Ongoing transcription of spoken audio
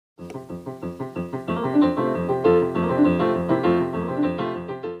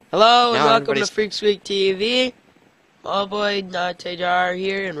Hello and Now welcome to everybody's- Freaksqueaktv. Mullboy, Nahte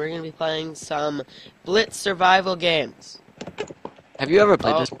here, and we're gonna be playing some Blitz Survival Games. Have you ever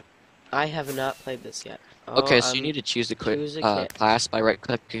played this? I have not played this yet. Okay, so you need to choose a choose a kit. class by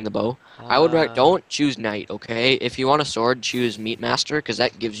right-clicking the bow. I would don't choose knight, okay? If you want a sword, choose meat master because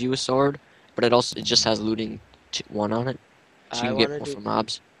that gives you a sword, but it just has looting 1 on it, so you can get more from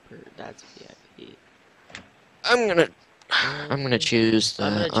mobs. That's VIP. I'm gonna choose the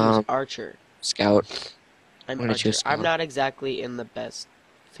I'm gonna choose archer. scout. I'm gonna archer. choose scout. I'm not exactly in the best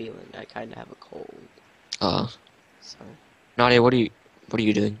feeling. I kind of have a cold. So. Nahte, what are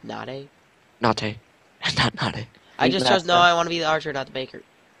you doing? Nahte? Nahte. Not Nahte. I just chose no. I want to be the archer, not the baker.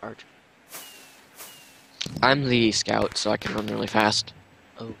 Archer. I'm the scout, so I can run really fast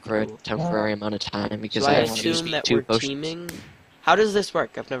Oh, for a cool. temporary amount of time because So I I have two assume that two we're potions. teaming. How does this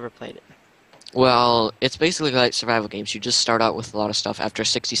work? I've never played it. Well, it's basically like survival games. You just start out with a lot of stuff. After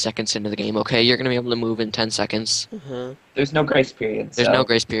 60 seconds into the game, okay, you're gonna be able to move in 10 seconds. There's no grace period. There's no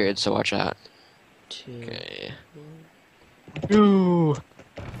grace period, so watch that. Okay. Ooh.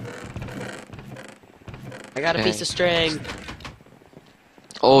 I got a piece of string.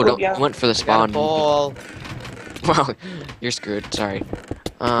 Oh, don't yeah. went for the I got a spawn. ball. Well, you're screwed. Sorry.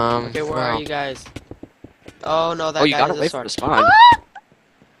 Okay, where are you guys? Oh no, that Oh, you guy gotta has a wait for sword. the spawn.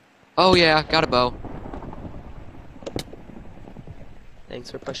 Oh yeah, got a bow.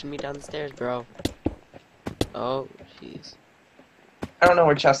 Thanks for pushing me down the stairs, bro. Oh, jeez. I don't know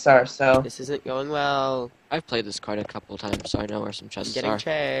where chests are, so. This isn't going well. I've played this quite a couple of times, so I know where some I'm chests getting are.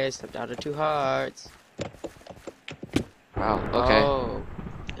 chased. I'm down to 2 hearts. Wow. Okay. Oh,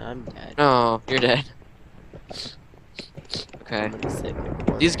 I'm dead. No, you're dead. Okay. I'm gonna sit in the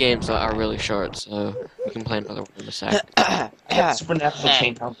corner. These games are really short, so you can play another one in a sec. I have supernatural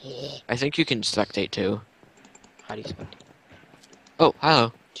chain help. I think you can spectate too. How do you spectate? Oh,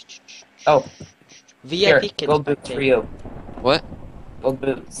 hello. Oh, here, VIP can gold boots spectate. for you. What? Gold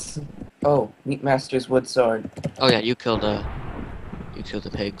boots. Oh, Meat Master's wood sword. Oh yeah, you killed the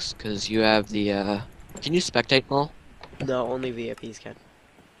pigs because you have the. Can you spectate, Mull? No, only VIPs can.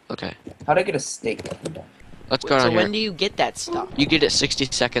 Okay. How'd I get a steak? Let's go So down here. when do you get that stuff? You get it 60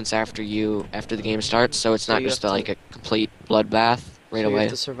 seconds after the game starts, so it's So not you just have to- like a complete bloodbath right So you away. have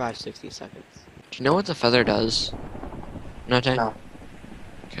to survive 60 seconds. Do you know what the feather does? Nahte? No.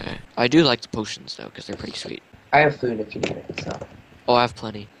 Okay. I do like the potions though, because they're pretty sweet. I have food if you need it, so. Oh, I have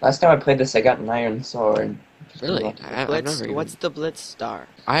plenty. Last time I played this, I got an iron sword. Really? Cool. I've Blitz, never even... what's the Blitz star?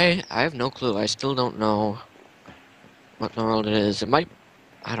 I have no clue. I still don't know what in the world it is. It might...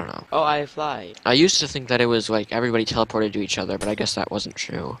 I don't know. Oh, I fly. I used to think that it was like everybody teleported to each other, but I guess that wasn't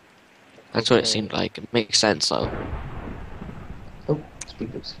true. That's what it Okay. seemed like. It makes sense though. Oh,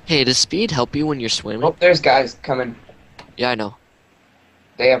 speed boost. Hey, does speed help you when you're swimming? Oh, there's guys coming. Yeah, I know.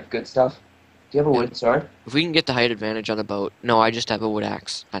 They have good stuff. Do you have a wood sword? If we can get the height advantage on the boat. No, I just have a wood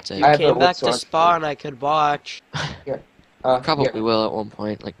axe. That's it. You I have a came wood back to sword. spawn, I could watch. Probably Here. will at one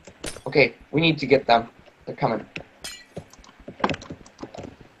point. Like, Okay, we need to get them. They're coming.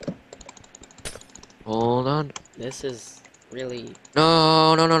 hold on. This is really...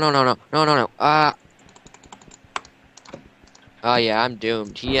 No. Oh yeah, I'm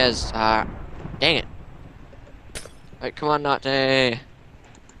doomed. He has, dang it. Alright, come on, Nahte.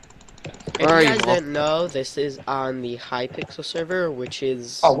 If Where are you you, guys Mull? didn't know, this is on the Hypixel server, which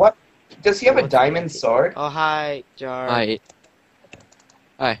is... Oh, what? Does he have a What's the diamond IP? sword? Oh, hi, Jar. Hi.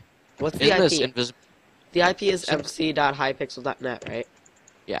 What's the Isn't IP? this invisible? The IP is Sur- mc.hypixel.net, right?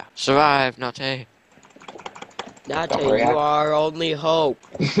 Yeah. Survive, Nahte. Nahte, Don't worry, you are only hope.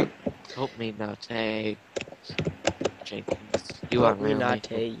 Help me, Nahte. Jenkins. You are Help me, really...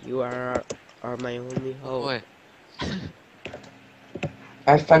 Nahte. You are my only hope. Boy.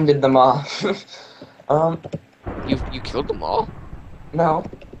 I fended them off. You killed them all? No,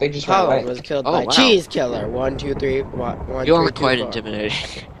 they just ran Colin away. was killed Oh, by wow. Cheese Killer. 1, 2, 3, 1, You 3, are 2, quite 4.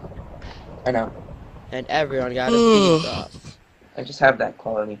 intimidating. I know. And everyone got a speed up. I just have that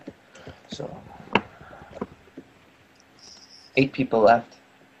quality. So, 8 people left.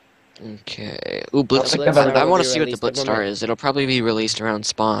 Okay. Ooh, Blitz. Blitz I Star want will to be see what the released Blitz in Star 1 is. It'll probably be released around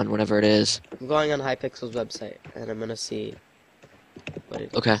spawn, whenever it is. I'm going on Hypixel's website, and I'm gonna see what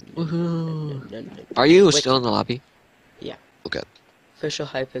it is. Okay. Woohoo. No. Are you Wait. still in the lobby? Yeah. Okay. Official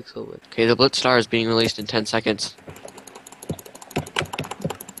Hypixel with Okay, the Blitz Star is being released in 10 seconds.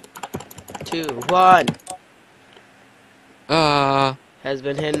 2, 1 Uh. has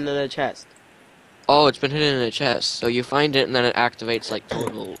been hidden in a chest. Oh, it's been hidden in a chest. So you find it and then it activates like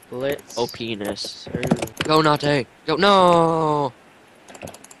total Blitz. OP-ness. Serve. Go, Nahte. Go. No!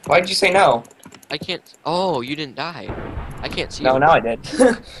 Why'd you say no? I can't. Oh, you didn't die. I can't see No, you. now I did.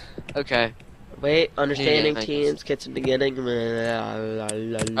 Okay. Wait, understanding I guess. teams, kits and beginning.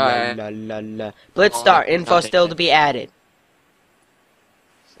 Alright. Blitz Oh, star, it's info not still taken. to be added.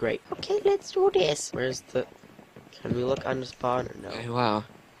 Great. Okay, let's do this. Where's the... Can we look on the spawn or no? Okay, wow.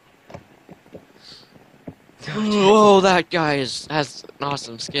 Whoa, that guy has an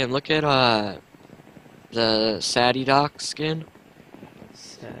awesome skin. Look at the Sadie Doc skin.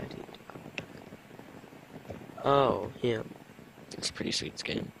 Sadie. Oh, him. It's a pretty sweet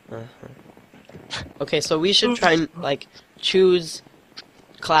skin. Okay, so we should try and, like, choose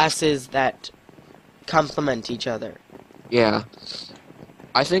classes that complement each other. Yeah.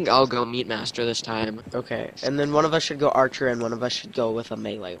 I think I'll go Meat Master this time. Okay, and then one of us should go archer and one of us should go with a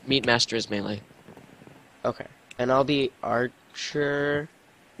melee. Meat Master is melee. Okay, and I'll be archer.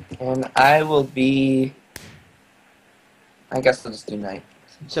 And I will be... I guess I'll just do night.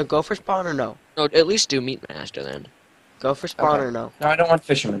 So go for spawn or no? No, at least do Meat Master then. Go for spawn Okay. or no? No, I don't want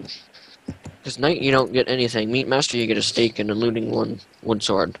fisherman. Because Knight, you don't get anything. Meat Master, you get a steak and a looting one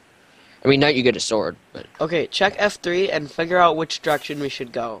sword. I mean, Knight, you get a sword, but... Okay, check F3 and figure out which direction we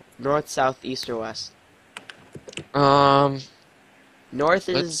should go. North, south, east, or west. North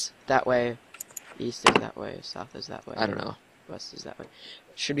is that way. East is that way. South is that way. I don't know. West is that way.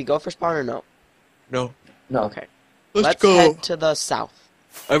 Should we go for spawn or no? No. No. Okay. Let's head to the south.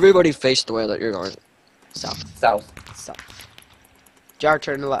 Everybody face the way that you're going. South. South. South. Jar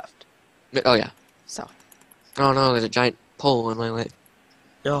turn left. Oh, yeah. South. Oh, no, there's a giant pole in my way.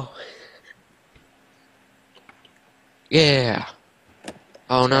 No. Yeah.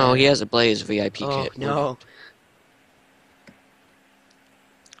 Oh, no, he has a Blaze VIP Oh, kit. no.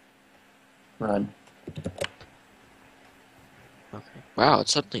 Run. Okay. Wow,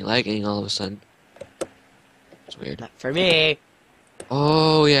 it's suddenly lagging all of a sudden. It's weird. Not for me.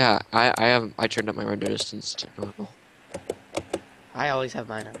 Oh, yeah. I turned up my render distance to normal. I always have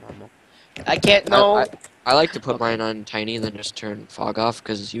mine on normal. I can't know. I like to put Okay. mine on tiny and then just turn fog off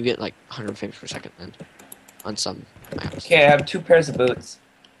because you get like 100 frames per second then on some maps. Okay, I have 2 pairs of boots.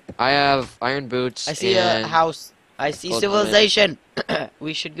 I have iron boots. I see and a house. I see Gold civilization.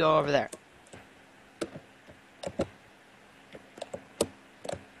 We should go over there.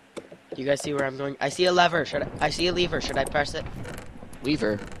 You guys see where I'm going? I see a lever. I see a lever. Should I press it?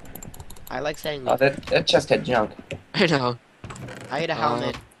 Lever. I like saying Oh, lever. that chest had junk. I know. I hit a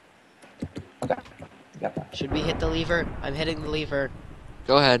helmet. Okay. Got that. Should we hit the lever? I'm hitting the lever.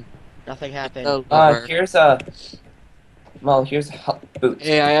 Go ahead. Nothing happened. The lever. Here's a... Well, here's boots.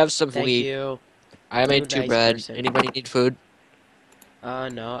 Hey, I have some Thank wheat. you. I made You 2 nice bread. person. Anybody need food?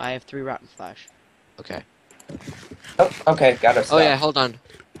 No. I have 3 rotten flesh. Okay. Oh, okay, got our stuff. Oh yeah, hold on.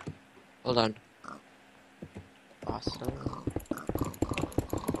 Hold on. Awesome.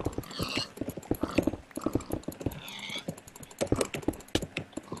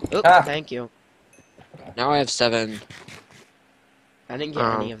 Oops, Ah. thank you. Now I have 7. I didn't get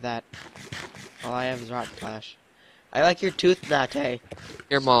any of that. All I have is rotten flesh. I like your tooth, Nahte.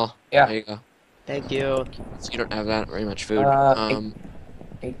 Here, Mull. Yeah. There you go. Thank you. So you don't have that very much food.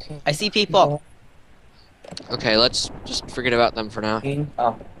 18. I see people. Okay, let's just forget about them for now. 18.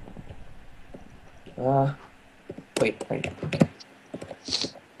 Oh. Wait. Okay.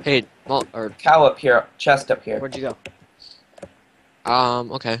 Hey, Mull, or Cow up here. Chest up here. Where'd you go?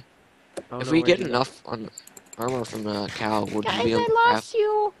 okay. Oh, If no, we where'd get you go? enough on armor from the cow, would Guys, we be able I to lost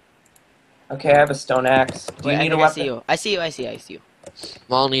you. Okay, I have a stone axe. Do Wait, you I need a think I weapon? see you. I see you. I see you.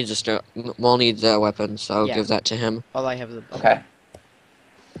 Mull needs Mull needs a weapon, so I'll Yeah. give that to him. All I have is a Okay.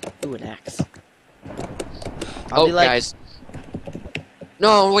 Ooh, an axe. I'll Oh, be like, guys.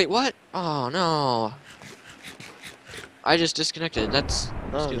 No, wait, what? Oh, no. I just disconnected. That's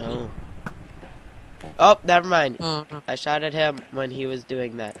oh stupid. no. Oh, never mind. Oh, no. I shot at him when he was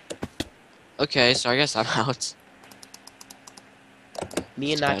doing that. Okay, so I guess I'm out.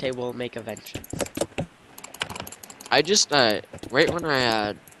 Me and It's bad. Nahte will make a vengeance. I just, right when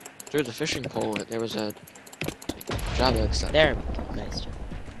I, threw the fishing pole, there was a job accept. There we go. Nice job.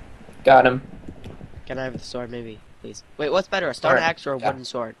 Got him. Can I have the sword, maybe, please? Wait, what's better, a stone Alright, axe or a yeah. wooden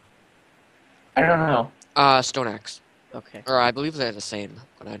sword? I don't know. Stone axe. Okay. Or I believe they're the same,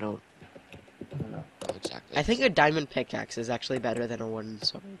 but I don't I don't know. know exactly. I think a diamond pickaxe is actually better than a wooden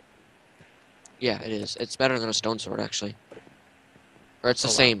sword. Yeah, it is. It's better than a stone sword, actually. Or it's the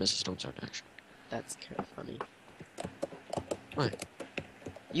Oh, wow. same as a stone sword, actually. That's kind of funny. What?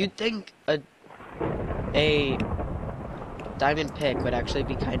 You'd think a diamond pick would actually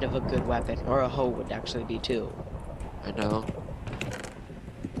be kind of a good weapon, or a hoe would actually be too. I know.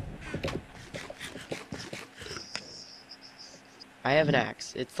 I have an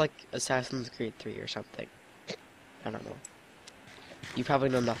axe. It's like Assassin's Creed 3 or something. I don't know. You probably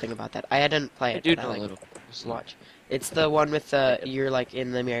know nothing about that. I didn't play I it, do but know I a like little. watch. It's the one with you're like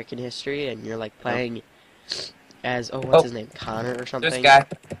in the American history and you're like playing as what's his name, Connor or something. This guy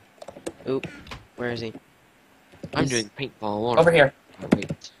Oop, where is he? I'm He's- doing paintball. over here. Oh,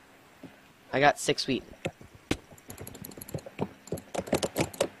 wait. I got 6 feet.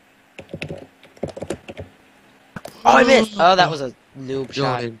 Oh, I missed! Oh, that was a noob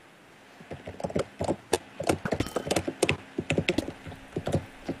shot. Jordan.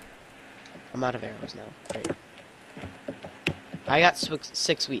 I'm out of arrows now. Great. I got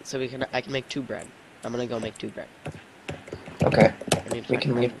 6 feet, so I can make 2 bread. I'm gonna go make 2 bread. Okay, I need we to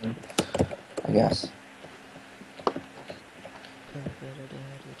can leave him, I guess.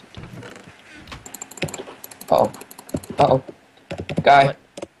 Uh-oh. Uh-oh. Guy. What?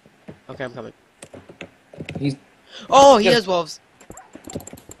 Okay, I'm coming. He's... Oh, he Yes. has wolves.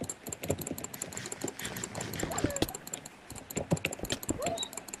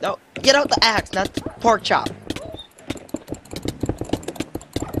 No, get out the axe, not the pork chop.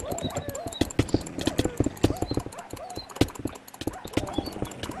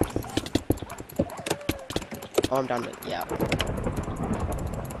 Oh, I'm done with yeah.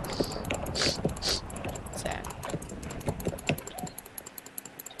 Sad.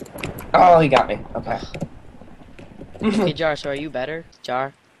 Oh, he got me. Okay. Okay, Jar, so are you better?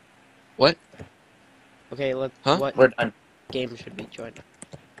 Jar? What? Okay, look, Huh? what We're done. game should we join?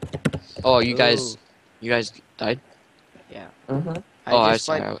 Oh, you guys Ooh, died? yeah. Mm-hmm. I just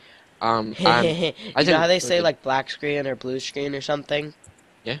see. went- I'm you know how didn't they say really- like black screen or blue screen or something?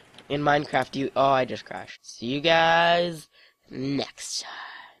 Yeah. In Minecraft, oh, I just crashed. See you guys next time.